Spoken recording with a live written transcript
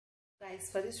Guys,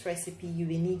 for this recipe you will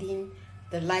be needing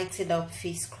the Lighten Up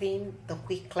face cream, the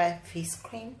Quick Clear face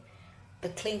cream, the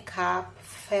Clean Cap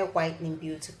Fair Whitening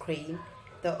Beauty cream,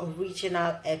 the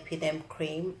original Epidem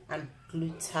cream, and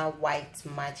Gluta White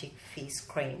Magic face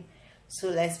cream. So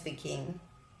let's begin.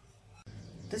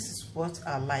 This is what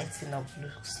our Lighten Up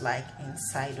looks like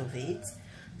inside of it.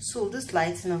 So this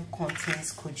Lighten Up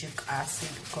contains kojic acid,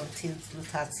 it contains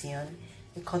glutathione,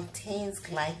 it contains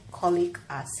glycolic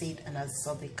acid and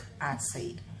ascorbic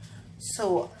acid,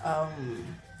 so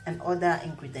and other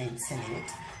ingredients in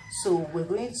it. So we're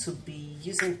going to be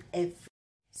using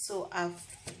so I've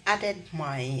added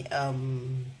my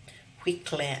Quick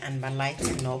Clear and my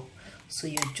Lighten Up. So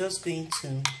you're just going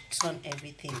to turn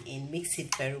everything in, mix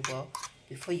it very well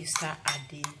before you start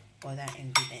adding other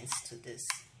ingredients to this.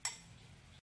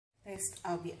 Next,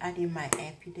 I'll be adding my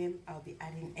Epidem. I'll be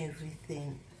adding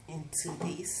everything into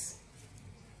this.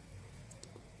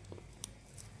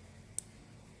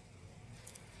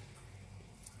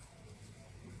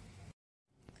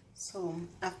 So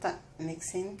after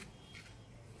mixing,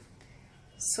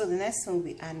 so the next thing we'll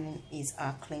be adding is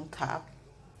our Clean Cap,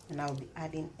 and I'll be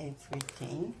adding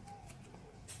everything.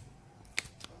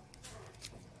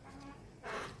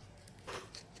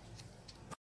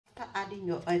 After adding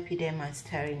your Epidem and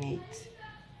stirring it,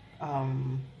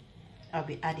 I'll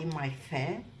be adding my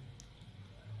Fair.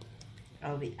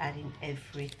 I'll be adding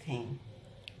everything.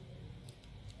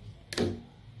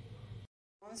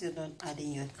 Once you're done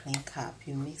adding your Clean Cap,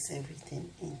 you mix everything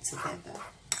in together.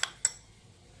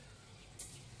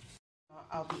 Now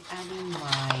I'll be adding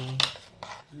my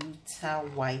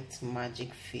Gluta White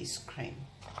Magic face cream.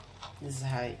 This is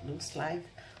how it looks like.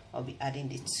 I'll be adding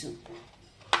the two.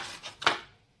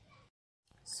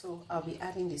 So I'll be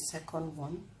adding the second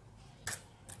one.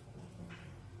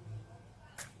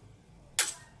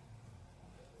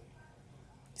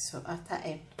 So after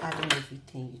adding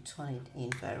everything, you turn it in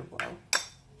very well.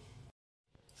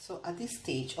 So at this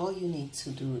stage, all you need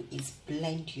to do is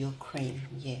blend your cream,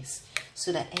 yes,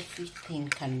 so that everything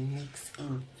can mix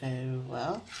in very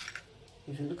well.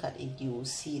 If you look at it, you will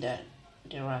see that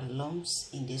there are lumps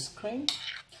in this cream.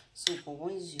 So but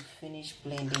once you finish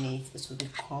blending it, it will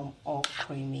become all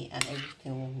creamy and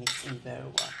everything will mix in very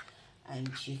well. And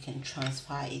you can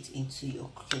transfer it into your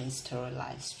clean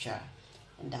sterilized jar.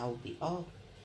 And that will be all.